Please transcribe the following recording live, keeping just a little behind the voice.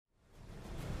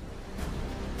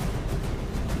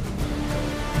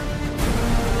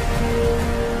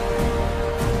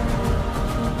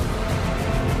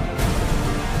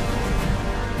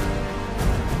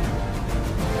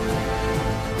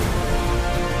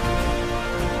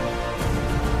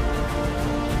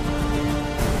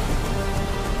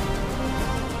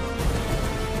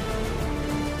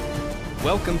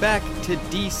Welcome back to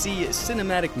DC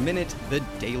Cinematic Minute, the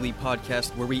daily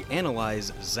podcast where we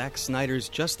analyze Zack Snyder's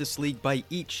Justice League by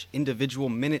each individual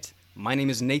minute. My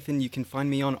name is Nathan. You can find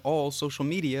me on all social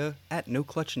media at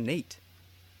NoClutchNate.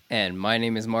 And my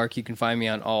name is Mark. You can find me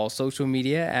on all social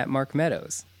media at Mark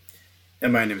Meadows.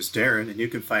 And my name is Darren, and you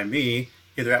can find me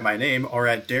either at my name or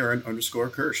at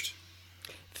Darren_Kirst.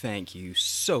 Thank you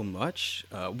so much.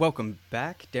 Welcome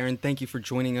back. Darren, thank you for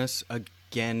joining us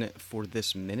again for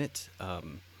this minute.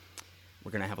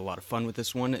 We're going to have a lot of fun with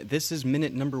this one. This is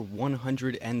minute number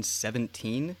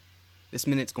 117. This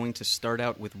minute's going to start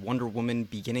out with Wonder Woman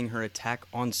beginning her attack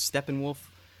on Steppenwolf,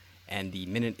 and the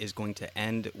minute is going to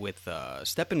end with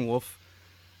Steppenwolf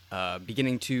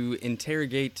beginning to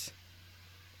interrogate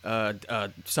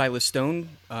Silas Stone,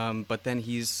 but then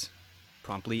he's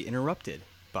promptly interrupted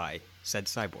by said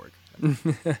cyborg.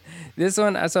 This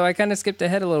one, so I kind of skipped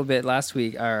ahead a little bit last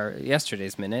week, or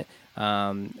yesterday's minute,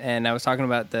 and I was talking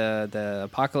about the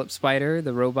Apocalypse Spider,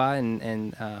 the robot,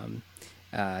 and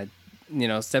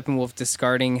Steppenwolf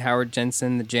discarding Howard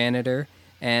Jensen, the janitor,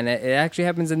 and it actually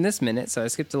happens in this minute, so I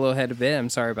skipped a little ahead a bit. I'm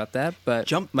sorry about that,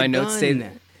 but my notes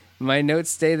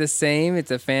stay the same.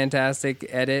 It's a fantastic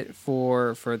edit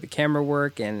for the camera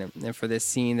work and for this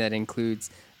scene that includes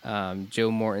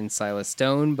Joe Morton, Silas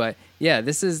Stone. But yeah,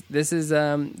 this is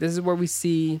where we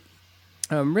see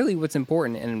really what's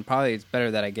important, and probably it's better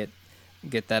that I get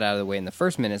that out of the way in the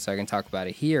first minute so I can talk about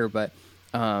it here. But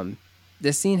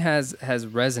this scene has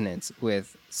resonance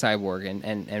with Cyborg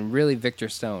and really Victor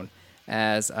Stone,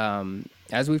 as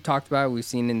we've talked about, we've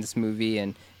seen in this movie,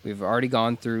 and we've already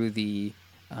gone through the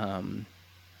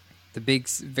big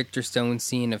Victor Stone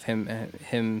scene of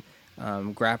him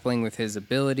grappling with his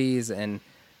abilities, and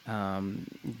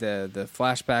the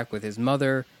flashback with his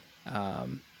mother.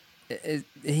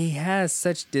 He has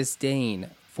such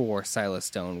disdain for Silas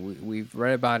Stone. We've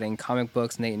read about it in comic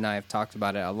books. Nate and I have talked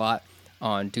about it a lot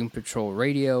on Doom Patrol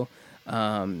Radio.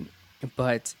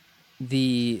 But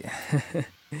the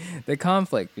the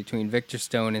conflict between Victor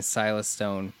Stone and Silas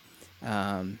Stone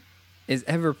is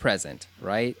ever present,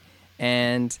 right?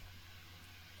 And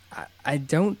I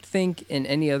don't think in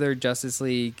any other Justice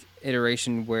League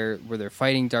iteration where they're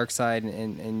fighting Darkseid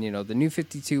and the New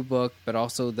 52 book, but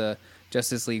also the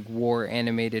Justice League War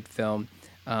animated film,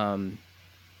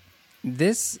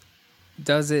 this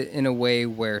does it in a way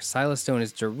where Silas Stone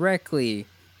is directly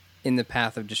in the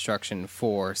path of destruction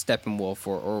for Steppenwolf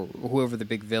or whoever the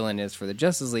big villain is for the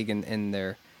Justice League in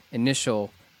their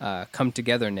initial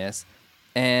come-togetherness.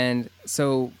 And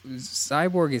so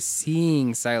Cyborg is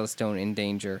seeing Silas Stone in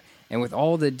danger, and with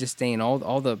all the disdain, all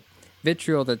the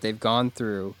vitriol that they've gone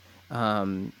through,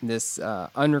 this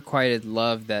unrequited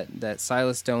love that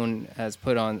Silas Stone has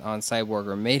put on Cyborg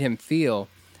or made him feel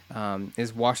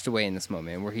is washed away in this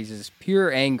moment, where he's just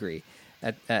pure angry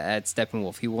at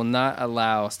Steppenwolf. He will not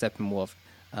allow Steppenwolf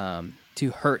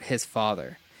to hurt his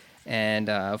father, and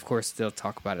of course they'll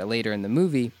talk about it later in the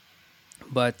movie,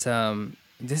 but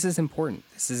this is important.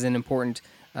 This is an important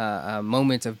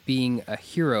moment of being a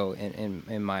hero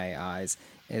in my eyes,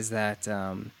 is that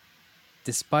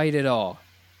despite it all,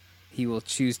 he will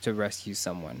choose to rescue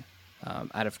someone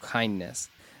out of kindness.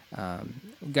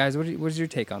 Guys, what is your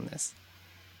take on this?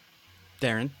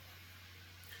 Darren?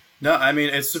 No, I mean,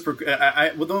 it's super...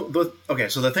 Okay,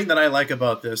 so the thing that I like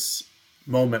about this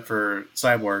moment for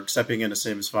Cyborg stepping in to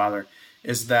save his father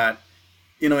is that,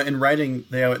 in writing,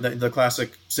 the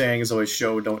classic saying is always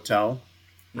show, don't tell,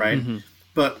 right? Mm-hmm.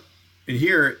 But in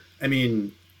here, I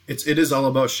mean, it is all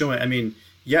about showing. I mean,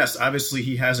 yes, obviously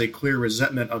he has a clear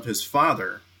resentment of his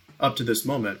father up to this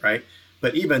moment, right?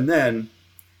 But even then,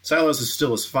 Silas is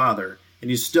still his father,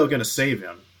 and he's still going to save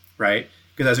him, right?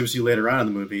 Because as we see later on in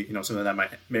the movie, something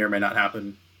that may or may not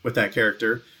happen with that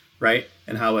character, right?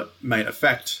 And how it might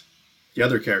affect the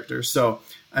other characters. So,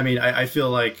 I mean, I feel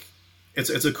like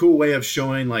it's a cool way of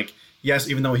showing, like, yes,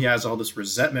 even though he has all this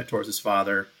resentment towards his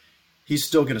father, he's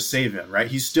still going to save him, right?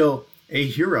 He's still a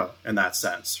hero in that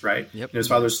sense, right? Yep. His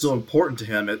father is still important to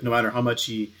him, no matter how much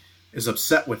he is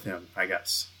upset with him, I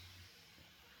guess.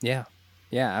 Yeah,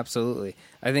 absolutely.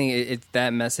 I think it's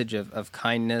that message of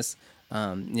kindness,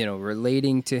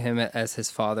 relating to him as his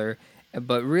father.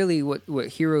 But really what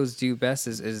heroes do best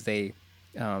is they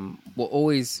will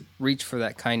always reach for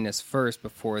that kindness first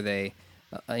before they,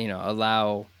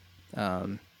 allow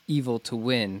evil to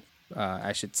win,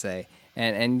 I should say.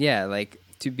 And yeah, like,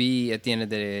 to be, at the end of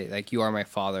the day, like, you are my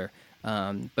father.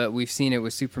 But we've seen it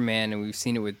with Superman, and we've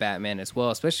seen it with Batman as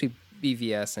well, especially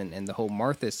BVS and the whole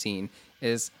Martha scene,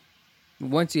 is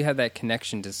once you have that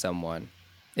connection to someone,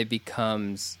 it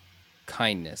becomes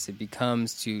kindness. It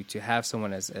becomes to have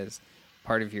someone as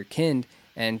part of your kin,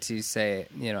 and to say,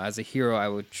 as a hero, I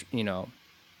would,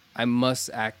 I must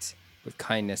act with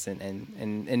kindness. And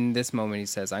in this moment, he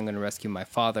says, I'm going to rescue my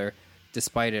father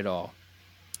despite it all.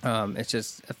 It's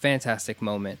just a fantastic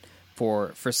moment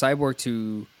for Cyborg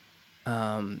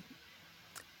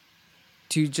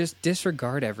to just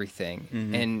disregard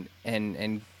everything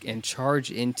and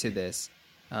charge into this,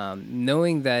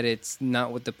 knowing that it's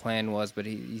not what the plan was, but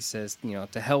he says,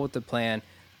 to hell with the plan.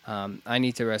 I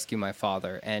need to rescue my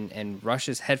father, and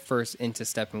rushes headfirst into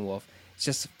Steppenwolf. It's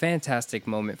just a fantastic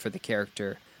moment for the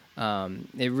character.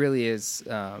 It really is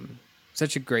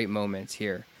such a great moment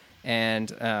here.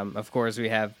 And of course, we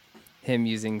have him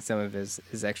using some of his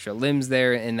extra limbs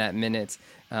there in that minute.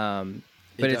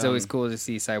 But it's always cool to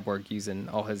see Cyborg using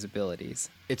all his abilities.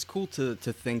 It's cool to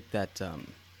think that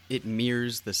it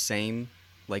mirrors the same,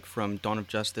 like from Dawn of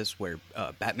Justice, where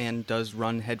Batman does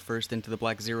run headfirst into the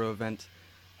Black Zero event.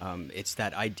 It's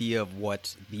that idea of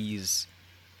what these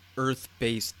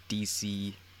Earth-based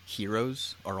DC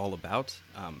heroes are all about.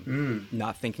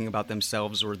 Not thinking about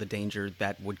themselves or the danger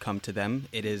that would come to them.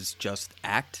 It is just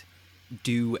act,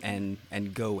 do, and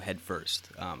go headfirst.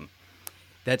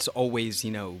 That's always,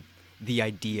 the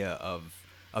idea of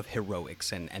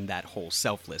heroics and that whole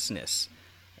selflessness,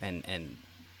 and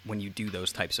when you do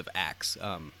those types of acts,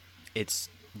 it's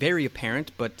very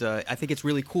apparent. But I think it's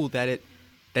really cool that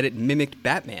it mimicked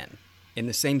Batman in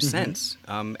the same sense,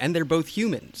 and they're both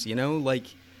humans.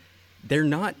 Like they're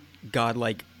not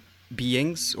godlike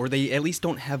beings, or they at least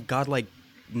don't have godlike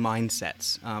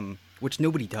mindsets, which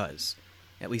nobody does.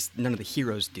 At least none of the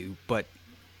heroes do. But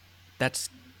that's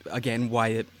again why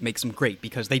it makes them great,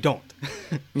 because they don't.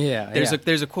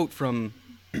 There's a quote from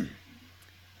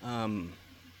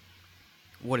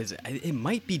what is it? It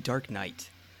might be Dark Knight,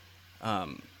 or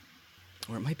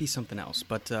it might be something else,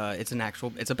 but it's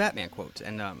a Batman quote,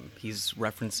 and he's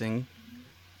referencing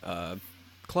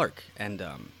Clark, and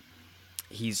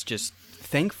he's just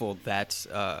thankful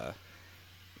that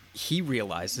he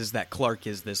realizes that Clark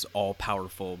is this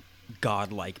all-powerful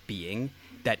godlike being,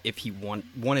 that if he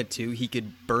wanted to, he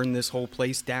could burn this whole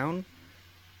place down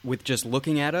with just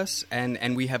looking at us,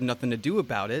 and we have nothing to do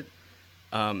about it.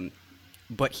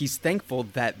 But he's thankful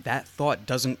that thought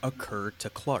doesn't occur to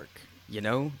Clark.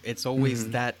 It's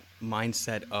always that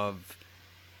mindset of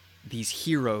these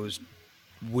heroes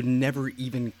would never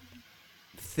even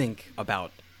think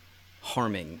about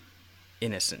harming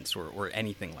innocence or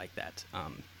anything like that.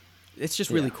 It's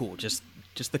just really cool. Just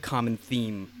the common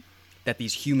theme that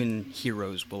these human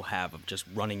heroes will have of just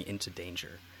running into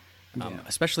danger.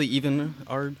 Especially even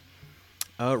our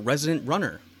resident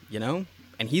runner,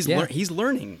 and he's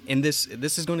learning in this.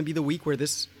 This is going to be the week where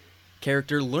this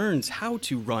character learns how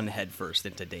to run headfirst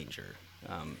into danger.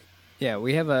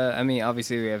 We have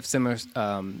obviously we have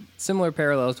similar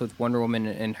parallels with Wonder Woman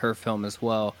and her film as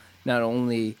well. Not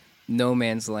only No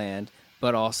Man's Land,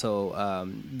 but also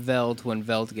Veld, when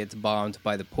Veld gets bombed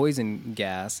by the poison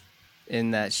gas,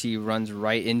 in that she runs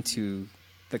right into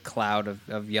the cloud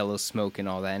of yellow smoke and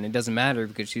all that. And it doesn't matter,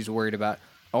 because she's worried about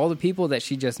all the people that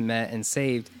she just met and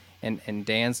saved and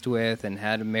danced with and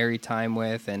had a merry time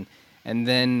with. And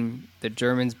then the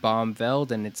Germans bomb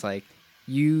Veld, and it's like,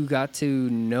 you got to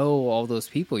know all those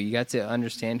people. You got to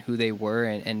understand who they were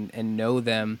and know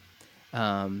them.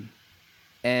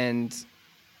 And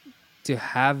to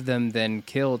have them then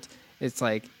killed, it's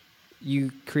like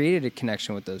you created a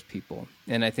connection with those people.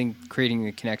 And I think creating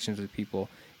the connections with people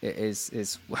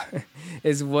is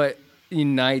what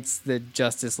unites the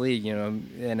Justice League,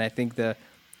 And I think the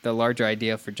larger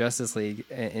idea for Justice League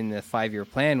in the 5-year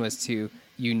plan was to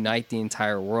unite the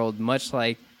entire world, much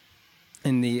like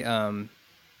in the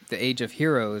Age of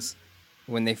Heroes,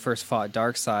 when they first fought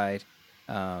Darkseid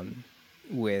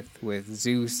with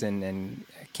Zeus and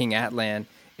King Atlan.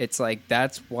 It's like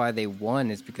that's why they won,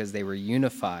 is because they were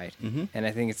unified. And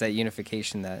I think it's that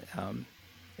unification that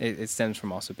it stems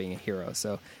from also being a hero.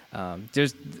 So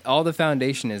there's all the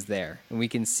foundation is there, and we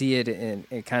can see it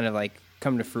it kind of like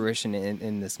come to fruition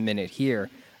in this minute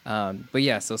here. But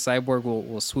yeah, so Cyborg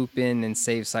will swoop in and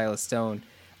save Silas Stone,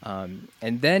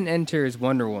 and then enters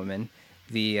Wonder Woman,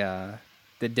 the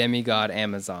demigod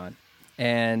Amazon,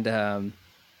 and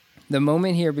the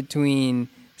moment here between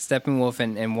Steppenwolf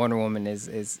and Wonder Woman is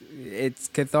it's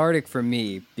cathartic for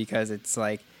me, because it's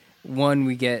like, one,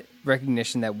 we get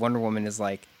recognition that Wonder Woman is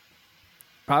like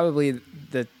probably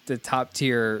the top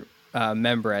tier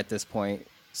member at this point,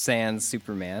 sans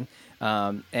Superman,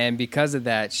 and because of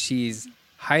that, she's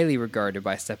highly regarded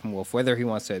by Steppenwolf, whether he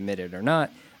wants to admit it or not,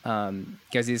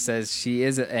 because he says she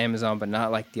is an Amazon, but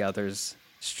not like the others,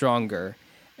 stronger.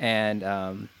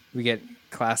 And we get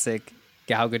classic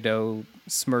Gal Gadot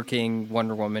smirking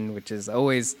Wonder Woman, which is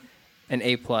always an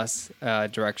A+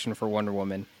 direction for Wonder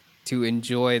Woman, to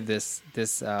enjoy this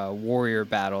warrior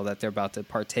battle that they're about to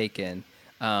partake in.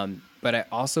 But I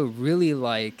also really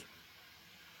like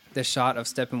the shot of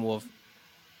Steppenwolf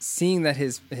seeing that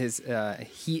his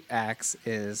heat axe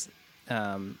is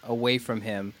away from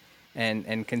him,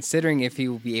 and considering if he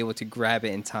will be able to grab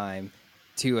it in time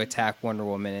to attack Wonder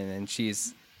Woman, and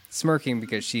she's smirking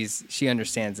because she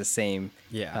understands the same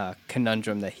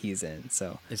conundrum that he's in.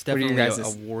 So it's definitely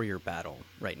a warrior battle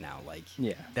right now. Like,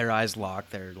 their eyes lock.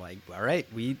 They're like, all right,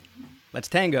 let's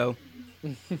tango.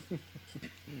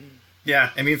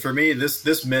 Yeah, I mean, for me,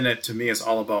 this minute to me is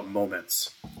all about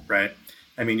moments, right?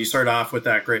 I mean, you start off with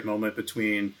that great moment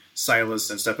between Silas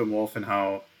and Steppenwolf, and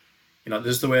how, this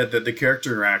is the way that the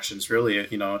character interactions really,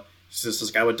 he's just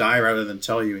like, I would die rather than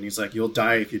tell you, and he's like, you'll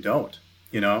die if you don't,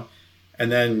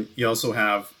 And then you also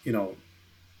have,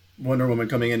 Wonder Woman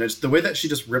coming in. It's the way that she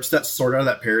just rips that sword out of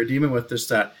that parademon with just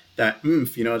that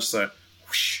oomph, just like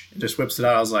whoosh, and just whips it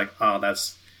out. I was like, oh,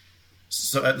 that's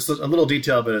so, it's a little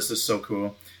detail, but it's just so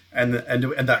cool. And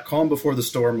that calm before the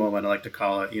storm moment, I like to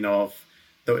call it,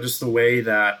 just the way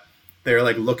that they're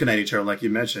like looking at each other, like you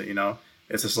mentioned,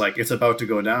 it's just like, it's about to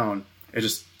go down.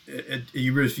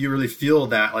 You really feel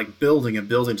that like building and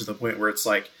building to the point where it's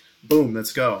like, boom,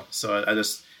 let's go. So I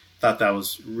just thought that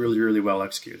was really, really well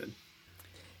executed.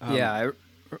 Go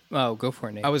for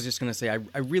it, Nate. I was just going to say,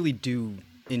 I really do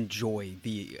enjoy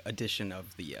the addition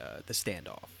of the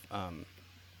standoff.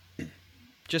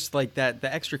 Just like that,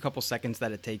 the extra couple seconds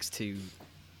that it takes to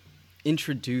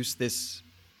introduce this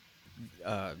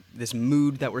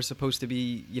mood that we're supposed to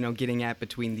be, getting at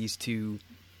between these two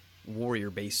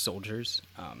warrior-based soldiers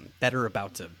that are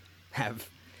about to have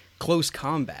close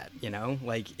combat.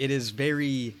 Like, it is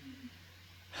very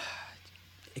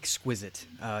exquisite.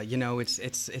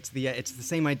 It's the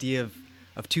same idea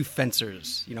of two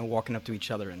fencers, walking up to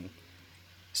each other and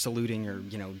saluting or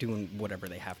doing whatever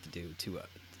they have to do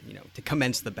to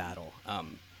commence the battle.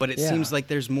 But it seems like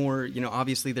there's more,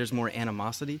 obviously there's more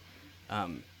animosity,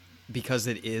 because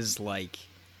it is like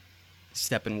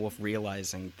Steppenwolf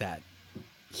realizing that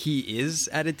he is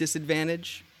at a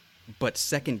disadvantage, but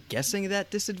second guessing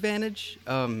that disadvantage.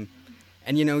 And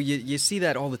you see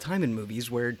that all the time in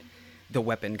movies where the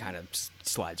weapon kind of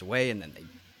slides away, and then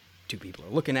two people are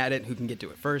looking at it, who can get to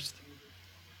it first.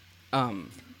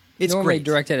 It's normally great.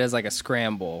 Directed as like a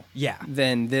scramble. Yeah.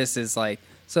 Then this is like,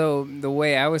 so the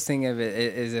way I was thinking of it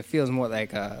is it feels more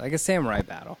like a samurai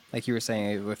battle, like you were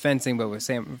saying with fencing, but with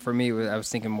for me, I was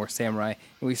thinking more samurai.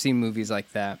 We've seen movies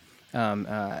like that.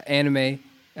 Anime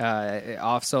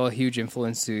also a huge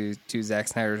influence to Zack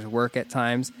Snyder's work at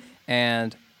times,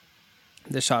 and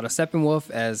the shot of Steppenwolf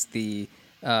as the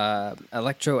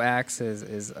electro axe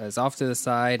is off to the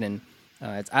side, and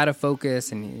it's out of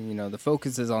focus, and the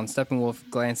focus is on Steppenwolf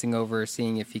glancing over,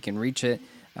 seeing if he can reach it.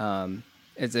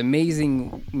 It's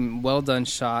amazing, well done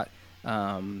shot,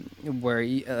 where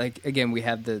again we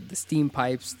have the steam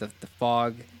pipes, the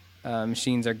fog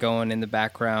machines are going in the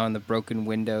background, the broken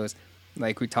windows,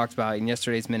 like we talked about in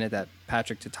yesterday's minute. That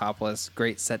Patrick Tatopoulos,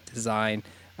 great set design,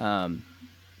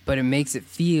 but it makes it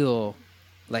feel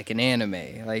like an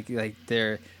anime, like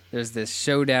there's this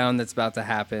showdown that's about to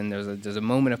happen. There's a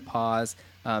moment of pause.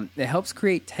 It helps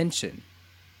create tension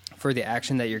for the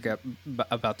action that you're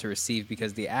about to receive,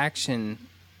 because the action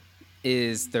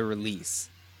is the release,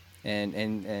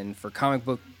 and for comic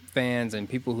book fans and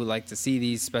people who like to see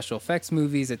these special effects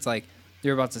movies, it's like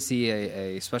you're about to see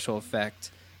a special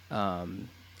effect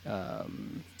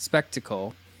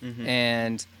spectacle,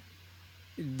 and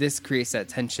this creates that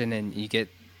tension, and you get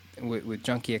with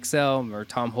Junkie XL or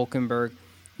Tom Hulkenberg,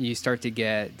 you start to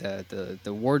get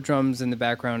the war drums in the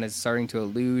background is starting to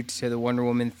allude to the Wonder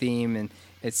Woman theme, and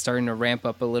it's starting to ramp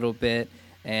up a little bit,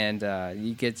 and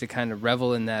you get to kind of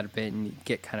revel in that a bit, and you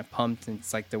get kind of pumped, and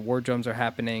it's like the war drums are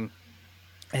happening,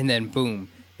 and then boom,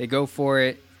 they go for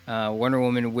it. Wonder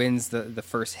Woman wins the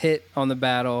first hit on the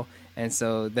battle, and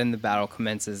so then the battle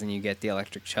commences, and you get the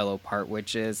electric cello part,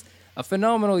 which is a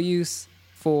phenomenal use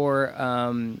for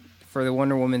the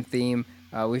Wonder Woman theme.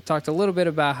 We've talked a little bit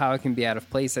about how it can be out of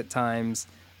place at times.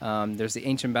 There's the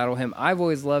ancient battle hymn. I've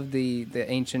always loved the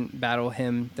ancient battle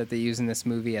hymn that they use in this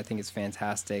movie. I think it's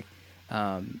fantastic.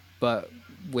 But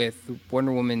with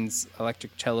Wonder Woman's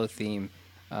electric cello theme,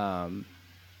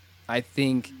 I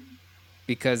think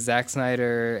because Zack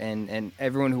Snyder and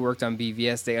everyone who worked on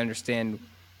BVS, they understand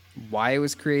why it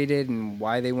was created and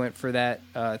why they went for that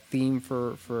theme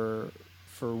for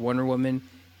Wonder Woman.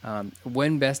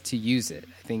 When best to use it.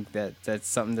 I think that's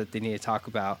something that they need to talk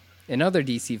about in other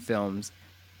DC films,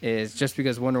 is just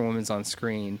because Wonder Woman's on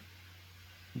screen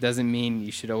doesn't mean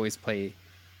you should always play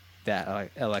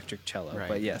that electric cello. Right.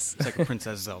 But yes, It's like a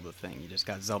Princess Zelda thing. You just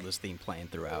got Zelda's theme playing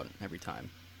throughout every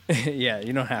time. yeah,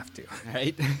 you don't have to.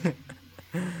 Right?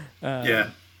 Yeah.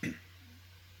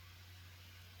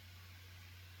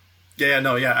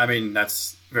 Yeah. I mean,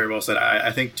 that's very well said.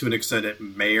 I think to an extent it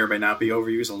may or may not be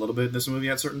overused a little bit in this movie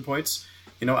at certain points.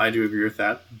 I do agree with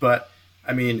that. But,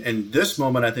 I mean, in this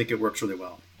moment, I think it works really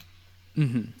well.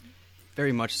 Mm-hmm.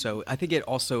 Very much so. I think it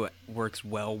also works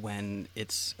well when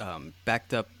it's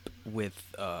backed up with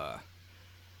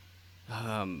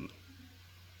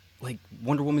like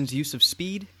Wonder Woman's use of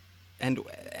speed and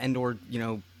or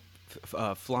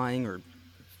flying or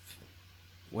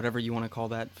whatever you want to call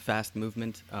that, fast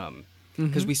movement.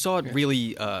 Because we saw it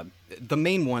really. The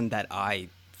main one that I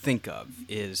think of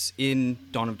is in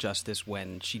Dawn of Justice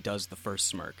when she does the first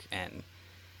smirk and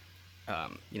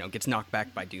gets knocked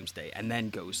back by Doomsday and then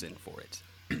goes in for it.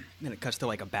 And it cuts to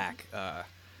like a back,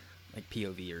 like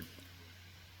POV or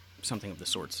something of the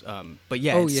sorts. But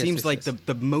yeah, it seems like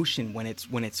the motion when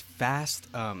it's fast,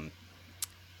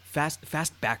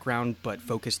 fast background, but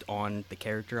focused on the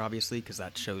character, obviously, because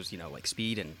that shows like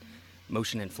speed and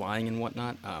motion and flying and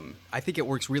whatnot. I think it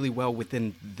works really well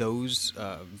within those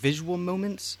visual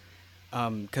moments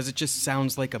because it just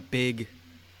sounds like a big,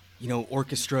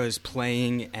 orchestra is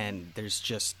playing and there's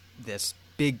just this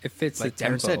big. It fits like the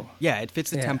Darren tempo. said, yeah, it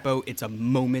fits the tempo. It's a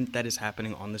moment that is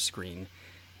happening on the screen.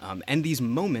 And these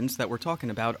moments that we're talking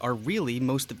about are really,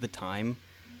 most of the time,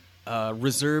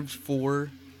 reserved for,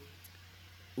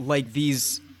 like,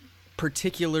 these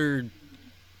particular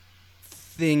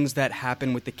things that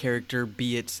happen with the character,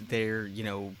 be it their,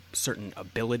 certain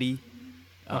ability.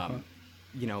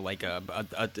 Like a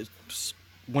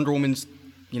Wonder Woman's,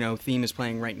 theme is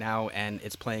playing right now, and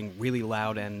it's playing really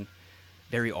loud and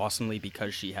very awesomely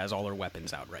because she has all her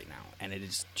weapons out right now. And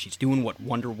she's doing what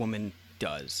Wonder Woman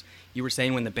does. You were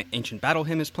saying when the Ancient Battle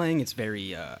Hymn is playing, it's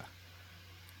very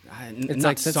It's not like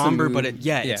that's the somber, mood. but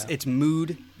it's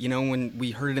mood. When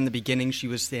we heard it in the beginning, she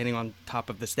was standing on top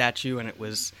of the statue, and it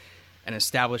was an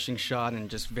establishing shot, and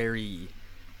just very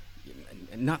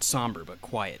not somber but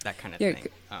quiet, that kind of thing.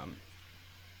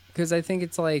 Because I think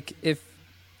it's like if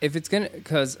it's gonna,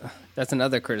 because that's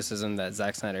another criticism that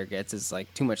Zack Snyder gets is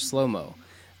like too much slow mo,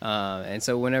 and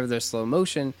so whenever there's slow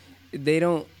motion, they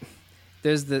don't.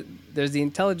 There's the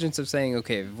intelligence of saying,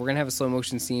 okay, if we're gonna have a slow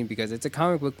motion scene because it's a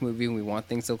comic book movie and we want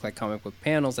things to look like comic book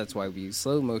panels, that's why we use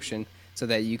slow motion so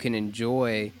that you can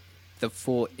enjoy the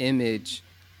full image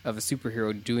of a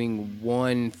superhero doing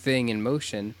one thing in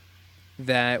motion.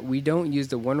 That we don't use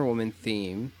the Wonder Woman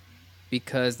theme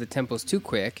because the tempo's too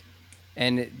quick,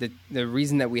 and the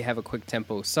reason that we have a quick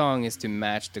tempo song is to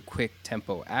match the quick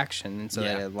tempo action, and so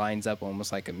that it lines up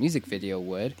almost like a music video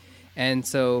would, and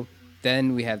so.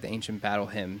 Then we have the Ancient Battle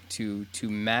Hymn to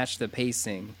match the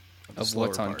pacing of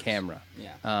what's on camera.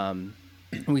 Yeah.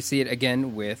 We see it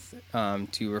again with,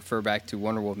 to refer back to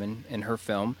Wonder Woman in her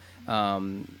film,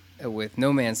 with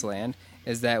No Man's Land,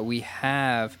 is that we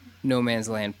have No Man's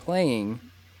Land playing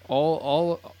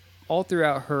all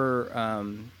throughout her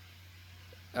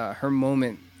her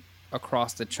moment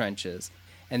across the trenches.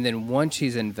 And then once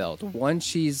she's enveloped, once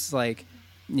she's like,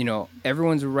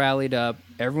 everyone's rallied up,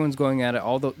 everyone's going at it,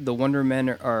 all the Wonder Men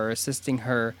are assisting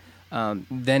her,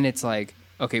 then it's like,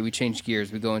 okay, we change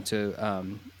gears, we go into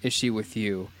Is She With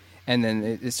You? And then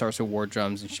it starts with war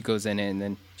drums, and she goes in it, and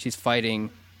then she's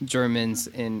fighting Germans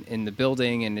in the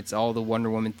building, and it's all the Wonder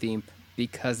Woman theme,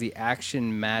 because the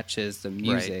action matches the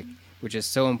music, which is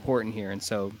so important here. And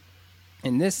so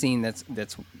in this scene, that's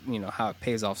how it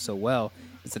pays off so well,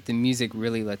 is that the music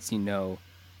really lets you know,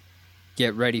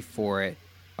 get ready for it.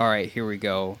 All right, here we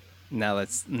go. Now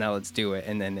let's do it,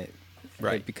 and then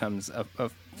it becomes a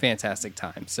fantastic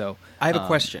time. So I have a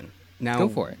question. Now, go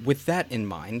for it. With that in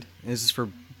mind, this is for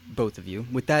both of you.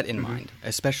 With that in mind,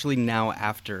 especially now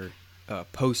after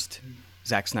post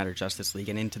Zack Snyder Justice League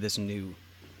and into this new,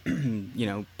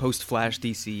 post Flash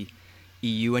DC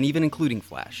EU, and even including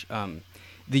Flash,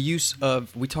 the use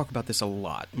of, we talk about this a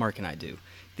lot, Mark and I do,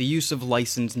 the use of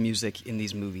licensed music in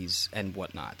these movies and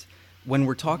whatnot. When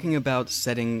we're talking about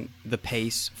setting the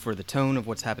pace for the tone of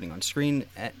what's happening on screen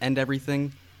and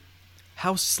everything,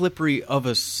 how slippery of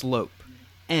a slope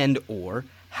and or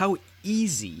how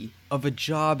easy of a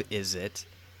job is it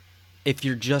if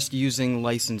you're just using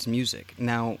licensed music?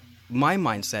 Now, my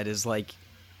mindset is like,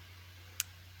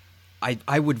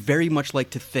 I would very much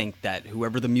like to think that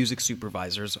whoever the music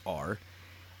supervisors are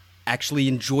actually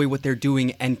enjoy what they're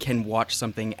doing and can watch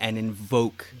something and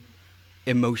invoke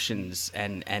emotions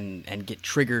and get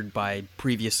triggered by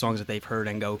previous songs that they've heard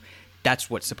and go, that's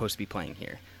what's supposed to be playing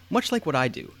here. Much like what I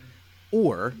do.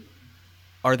 Or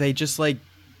Are they just like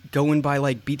going by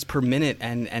like beats per minute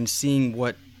and seeing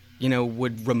what, you know,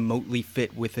 would remotely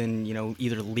fit within, you know,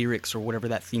 either lyrics or whatever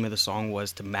that theme of the song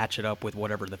was to match it up with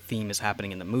whatever the theme is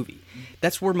happening in the movie?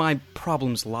 That's where my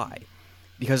problems lie.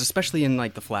 Because especially in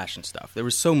like The Flash and stuff, there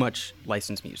was so much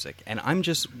licensed music, and I'm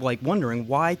just like wondering,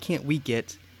 why can't we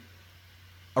get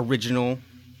original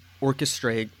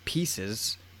orchestrated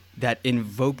pieces that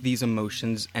invoke these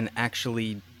emotions and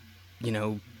actually, you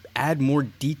know, add more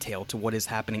detail to what is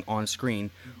happening on screen,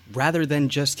 rather than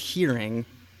just hearing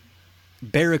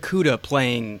Barracuda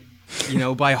playing, you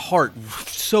know, by heart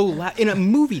so loud in a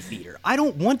movie theater. I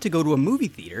don't want to go to a movie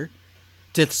theater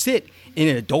to sit in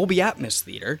a Dolby Atmos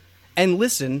theater and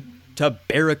listen to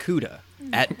Barracuda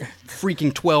at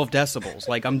freaking 12 decibels.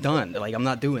 Like, I'm done. Like, I'm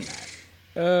not doing that.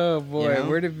 Oh boy, You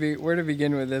know? where to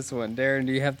begin with this one, Darren?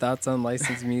 Do you have thoughts on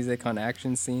licensed music on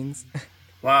action scenes?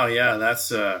 Wow, yeah,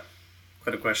 that's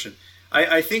quite a question.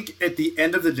 I think at the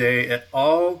end of the day, it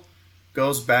all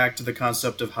goes back to the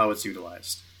concept of how it's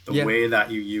utilized, the way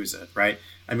that you use it, right?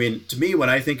 I mean, to me, when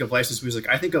I think of licensed music,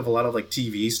 I think of a lot of like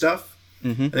TV stuff.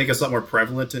 Mm-hmm. I think it's a lot more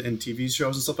prevalent in TV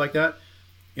shows and stuff like that,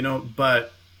 you know.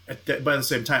 But by the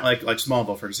same time, like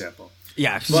Smallville, for example.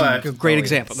 Yeah, but, great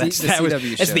example. That's the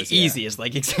shows, easiest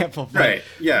like example, right?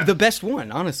 Yeah, the best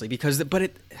one, honestly, because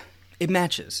it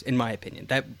matches, in my opinion,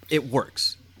 that it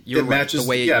works. You're it matches right, the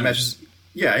way it matches.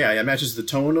 Yeah, it matches the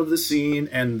tone of the scene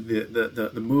and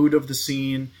the mood of the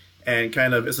scene, and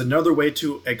kind of is another way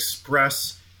to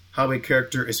express how a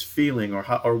character is feeling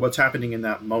or what's happening in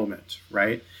that moment,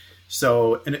 right?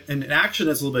 So in action,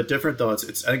 it's a little bit different, though.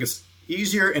 It's I think it's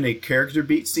easier in a character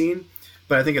beat scene,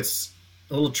 but I think it's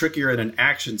a little trickier in an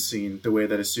action scene, the way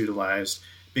that it's utilized,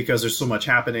 because there's so much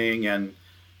happening. And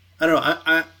I don't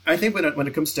know. I think when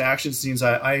it comes to action scenes,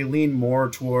 I lean more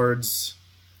towards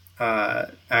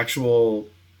actual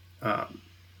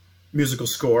musical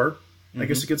score, I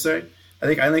guess you could say. I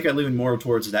think I lean more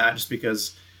towards that, just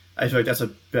because I feel like that's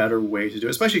a better way to do it.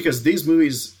 Especially because these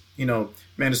movies, you know,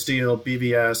 Man of Steel,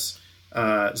 BVS,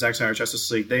 Zack Snyder's Justice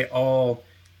League, they all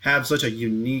have such a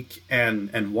unique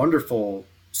and wonderful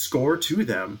score to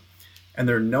them, and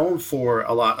they're known for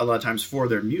a lot of times for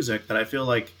their music, that I feel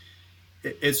like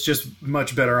it's just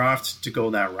much better off to go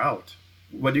that route.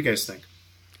 What do you guys think?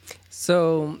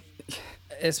 So,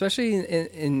 especially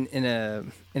in a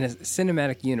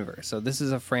cinematic universe, so this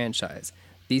is a franchise.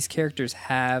 These characters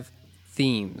have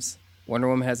themes. Wonder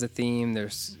Woman has a theme.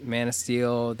 There's Man of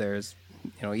Steel. There's,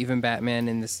 you know, even Batman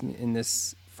in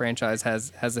this franchise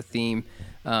has a theme.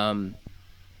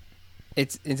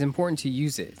 It's important to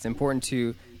use it. It's important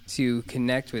to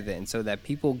connect with it, and so that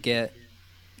people get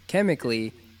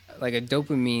chemically like a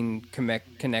dopamine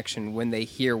connection when they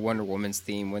hear Wonder Woman's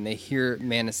theme, when they hear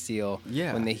Man of Steel,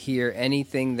 when they hear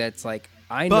anything that's like,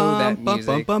 I know that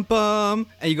music, and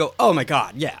you go, oh my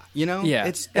god, yeah, you know,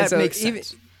 that makes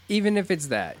sense. Even if it's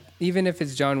that, even if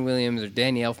it's John Williams or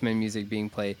Danny Elfman music being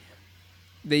played,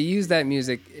 they use that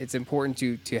music. It's important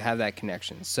to have that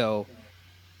connection. So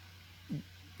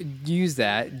use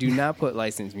that. Do not put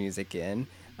licensed music in.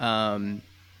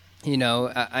 You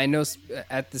know, I know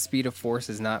At the Speed of Force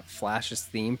is not Flash's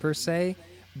theme per se,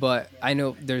 but I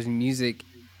know there's music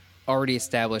already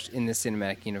established in the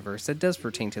cinematic universe that does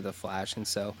pertain to the Flash, and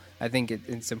so I think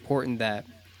it's important that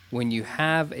when you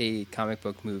have a comic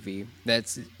book movie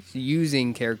that's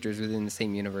using characters within the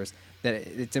same universe, that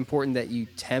it's important that you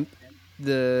temp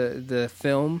the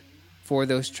film for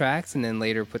those tracks and then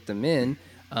later put them in.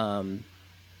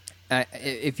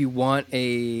 If you want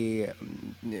a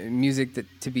music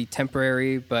to be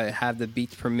temporary but have the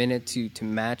beats per minute to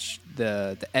match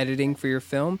the editing for your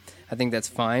film, I think that's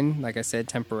fine. Like I said,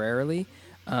 temporarily.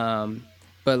 But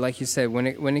like you said, when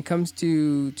it comes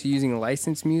to using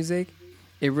licensed music,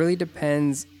 it really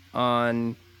depends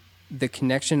on the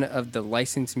connection of the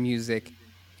licensed music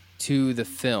to the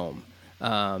film.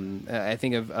 I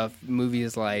think of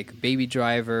movies like Baby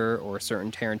Driver or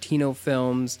certain Tarantino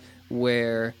films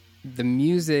where the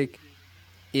music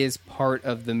is part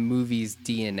of the movie's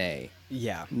DNA.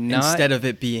 Yeah. Instead of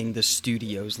it being the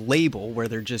studio's label where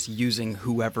they're just using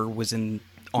whoever was on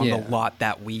the lot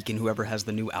that week and whoever has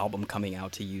the new album coming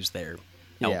out to use their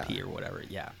LP or whatever.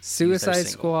 Yeah. Suicide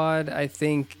Squad, I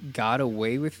think, got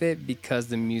away with it because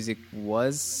the music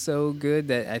was so good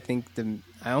that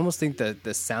I almost think the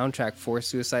soundtrack for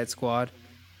Suicide Squad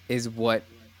is what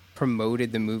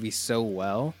promoted the movie so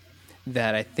well,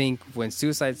 that I think when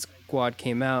Suicide Squad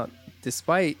came out,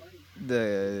 despite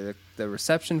the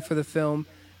reception for the film,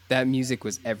 that music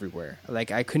was everywhere.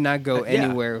 Like, I could not go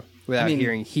anywhere without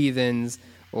hearing Heathens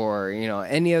or, you know,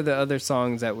 any of the other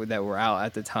songs that were out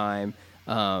at the time.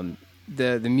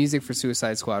 the music for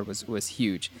Suicide Squad was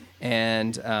huge,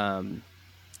 and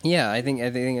yeah, I think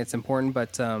it's important.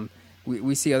 But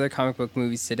we see other comic book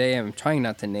movies today. I'm trying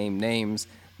not to name names,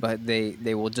 but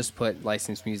they will just put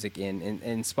licensed music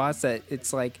in spots that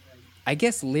it's like, I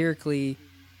guess lyrically,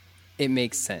 it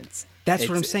makes sense. That's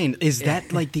what I'm saying. Is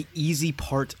that like the easy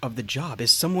part of the job?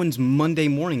 Is someone's Monday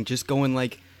morning just going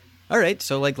like, all right,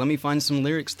 so like let me find some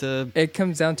lyrics to. It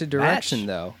comes down to direction, match.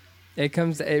 though.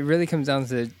 It really comes down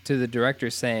to the director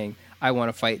saying, I want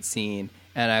a fight scene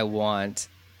and I want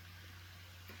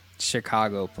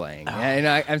Chicago playing. Oh. And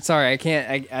I'm sorry, I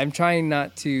can't. I'm trying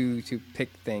not to pick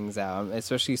things out,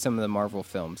 especially some of the Marvel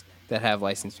films that have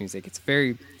licensed music. It's a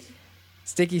very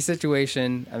sticky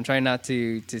situation. I'm trying not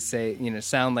to say,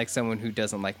 sound like someone who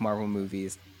doesn't like Marvel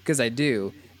movies, because I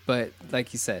do. But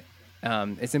like you said,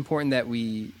 it's important that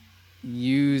we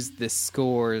use the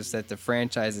scores that the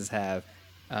franchises have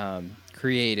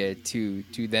created to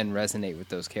then resonate with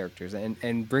those characters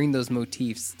and bring those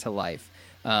motifs to life.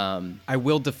 I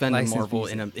will defend Marvel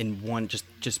in one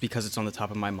just because it's on the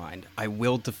top of my mind. I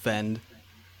will defend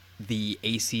the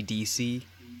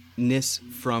AC/DC-ness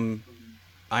from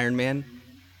Iron Man.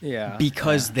 Yeah.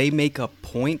 Because they make a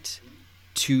point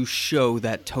to show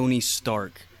that Tony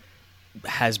Stark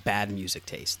has bad music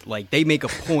taste. Like, they make a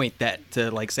point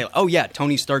to like say, oh yeah,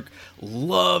 Tony Stark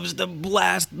loves to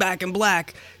blast Back in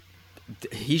Black.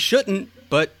 He shouldn't,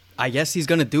 but I guess he's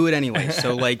gonna do it anyway.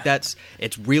 So like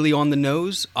it's really on the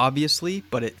nose, obviously,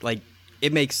 but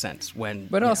it makes sense when.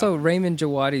 But also Raymond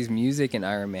Djawadi's music in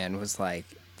Iron Man was like,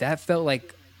 that felt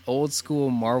like old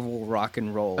school Marvel rock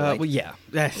and roll. Well, yeah.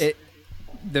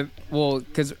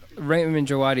 Because Raymond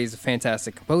Djawadi is a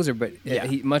fantastic composer, but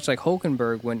he, much like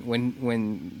Hulkenberg,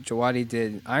 when Djawadi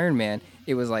did Iron Man,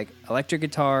 it was like electric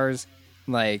guitars,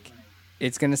 like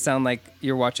it's gonna sound like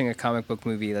you're watching a comic book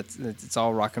movie. It's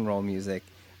all rock and roll music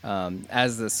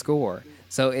as the score.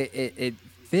 So it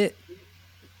fit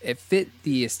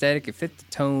the aesthetic, it fit the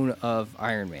tone of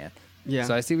Iron Man. Yeah.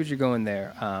 So I see what you're going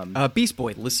there. Beast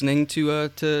Boy listening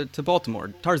to Baltimore,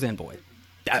 Tarzan Boy.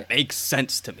 That makes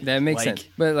sense to me. That makes sense.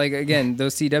 But like again,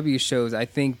 those CW shows, I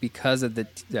think because of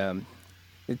the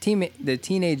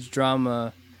teenage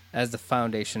drama as the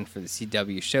foundation for the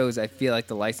CW shows, I feel like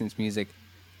the licensed music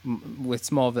with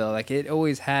Smallville, like it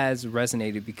always has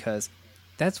resonated because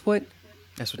that's what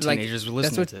teenagers were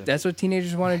listening to. That's what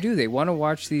teenagers want to do. They want to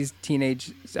watch these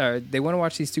they want to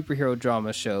watch these superhero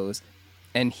drama shows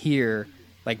and hear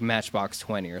like Matchbox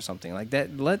 20 or something like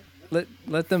that. Let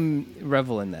them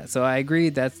revel in that. So I agree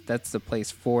that's the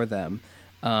place for them.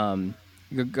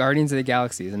 Guardians of the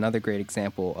Galaxy is another great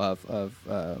example of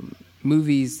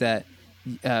movies that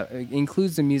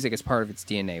includes the music as part of its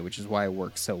DNA, which is why it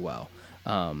works so well.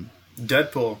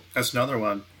 Deadpool, that's another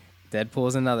one. Deadpool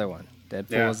is another one.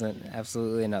 Deadpool is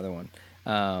absolutely another one.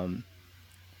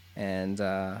 And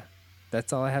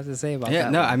that's all I have to say about that. Yeah,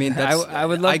 no, one. I mean, I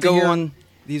would love I to go hear on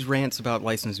these rants about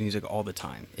licensed music all the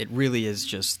time. It really is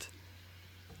just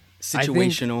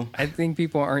situational. I think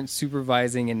people aren't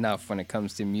supervising enough when it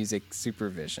comes to music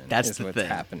supervision. That's the what's thing.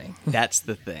 happening. That's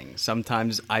the thing.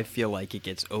 Sometimes I feel like it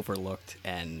gets overlooked,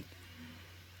 and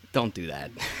don't do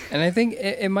that. And I think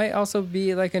it might also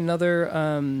be like another.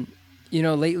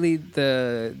 Lately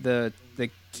the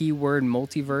keyword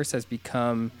multiverse has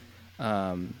become,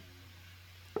 and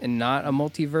not a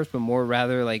multiverse, but more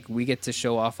rather like we get to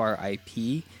show off our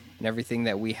IP and everything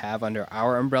that we have under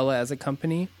our umbrella as a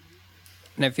company.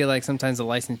 And I feel like sometimes the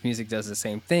licensed music does the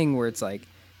same thing, where it's like,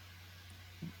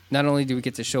 not only do we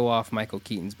get to show off Michael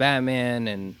Keaton's Batman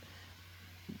and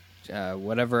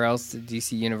whatever else the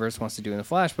DC Universe wants to do in the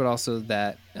Flash, but also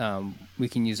that we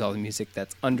can use all the music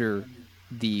that's under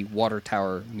the Water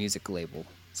Tower music label.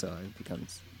 So it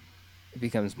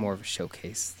becomes more of a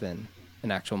showcase than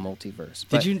an actual multiverse.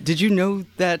 But Did you know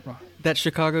that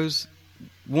Chicago's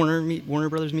Warner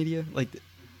Brothers Media? Like,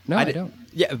 no, I don't.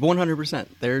 Yeah, 100%.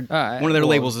 They're one of their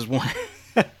labels is one.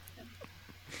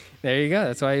 There you go.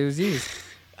 That's why it was used.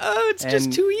 Oh, it's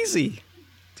just too easy.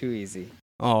 Too easy.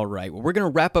 All right. Well, we're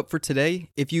going to wrap up for today.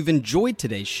 If you've enjoyed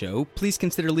today's show, please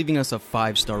consider leaving us a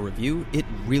 5-star review. It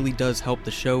really does help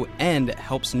the show and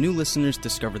helps new listeners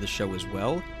discover the show as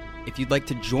well. If you'd like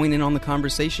to join in on the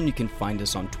conversation, you can find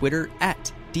us on Twitter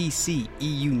at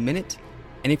DCEU Minute.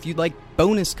 And if you'd like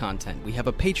bonus content, we have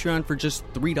a Patreon for just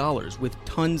 $3 with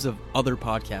tons of other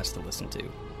podcasts to listen to.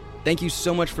 Thank you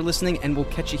so much for listening, and we'll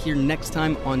catch you here next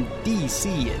time on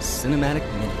DC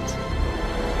Cinematic Minute.